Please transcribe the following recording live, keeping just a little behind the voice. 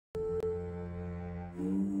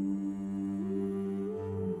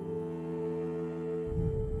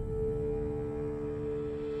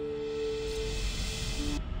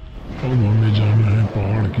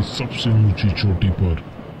की सबसे ऊंची चोटी पर।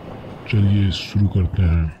 चलिए शुरू करते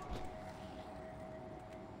हैं।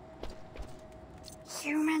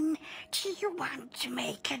 Human, do you want to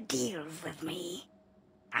make a deal with me?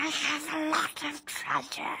 I have a lot of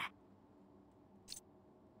treasure.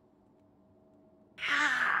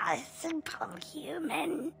 Simple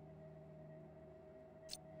human.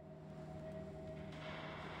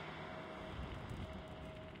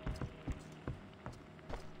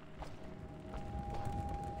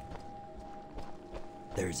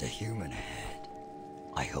 There's a human ahead.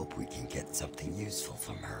 I hope we can get something useful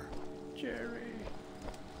from her. Jerry,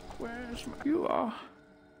 where's my... You are.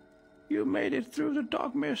 You made it through the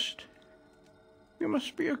dark mist. You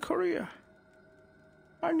must be a courier.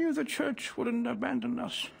 I knew the church wouldn't abandon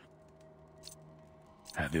us.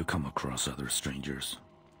 Have you come across other strangers?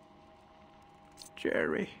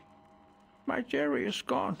 Jerry. My Jerry is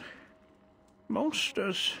gone.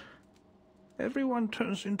 Monsters. Everyone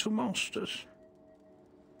turns into monsters.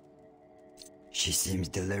 She seems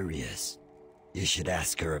delirious. You should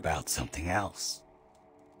ask her about something else.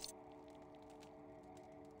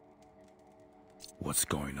 What's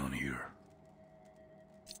going on here?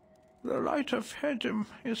 The light of Hedem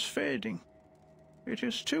is fading. It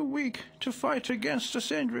is too weak to fight against the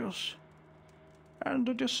Sendriels. And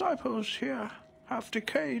the disciples here have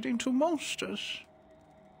decayed into monsters.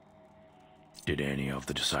 Did any of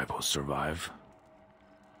the disciples survive?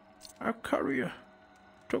 A courier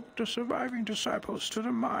took the surviving disciples to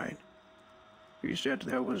the mine. He said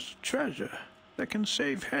there was treasure that can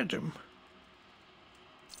save Hedem.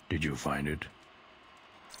 Did you find it?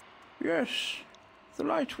 Yes. The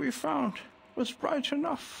light we found was bright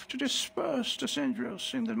enough to disperse the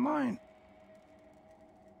Sendriels in the mine.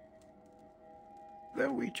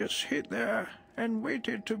 Then we just hid there and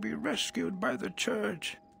waited to be rescued by the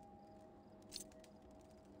church.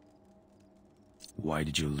 Why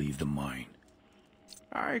did you leave the mine?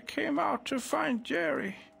 I came out to find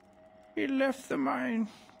Jerry. He left the mine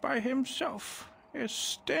by himself.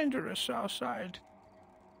 It's dangerous outside.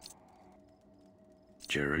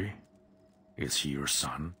 Jerry? Is he your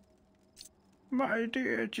son? My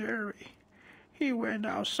dear Jerry. He went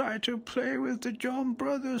outside to play with the John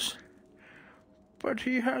brothers. But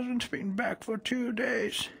he hasn't been back for 2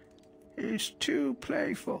 days. He's too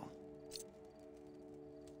playful.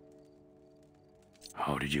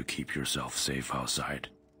 How did you keep yourself safe outside?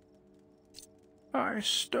 I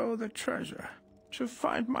stole the treasure to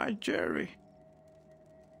find my Jerry.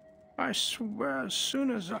 I swear as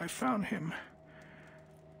soon as I found him,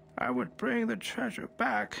 I would bring the treasure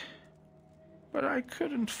back, but I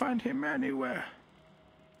couldn't find him anywhere.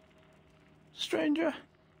 Stranger,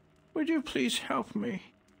 would you please help me?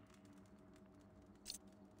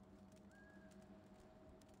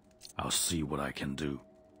 I'll see what I can do.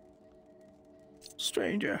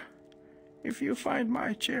 Stranger, if you find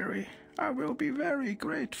my Jerry, I will be very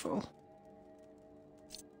grateful.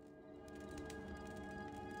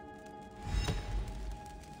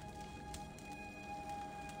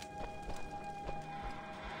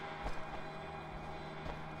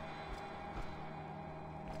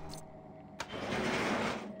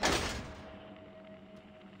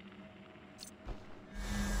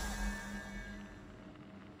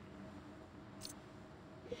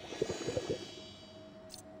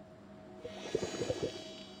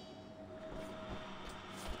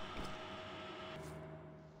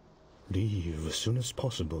 Leave as soon as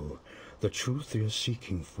possible. The truth you're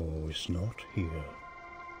seeking for is not here.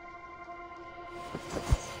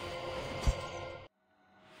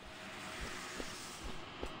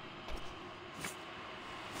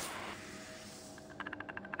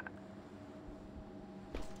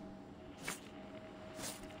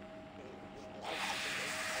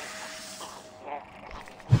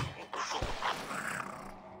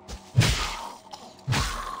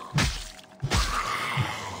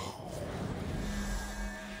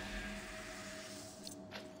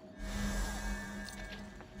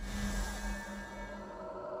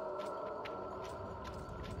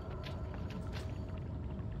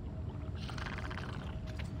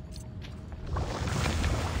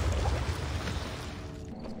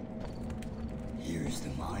 Here's the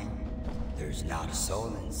mine. There's not a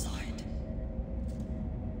soul inside.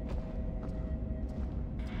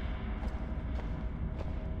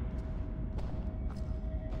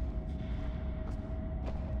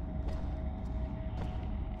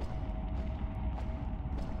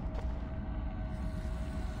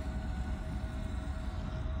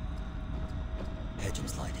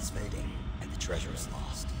 Hedgem's light is fading, and the treasure is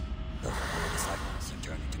lost. Those poor disciples are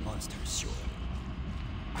turning to monsters, surely.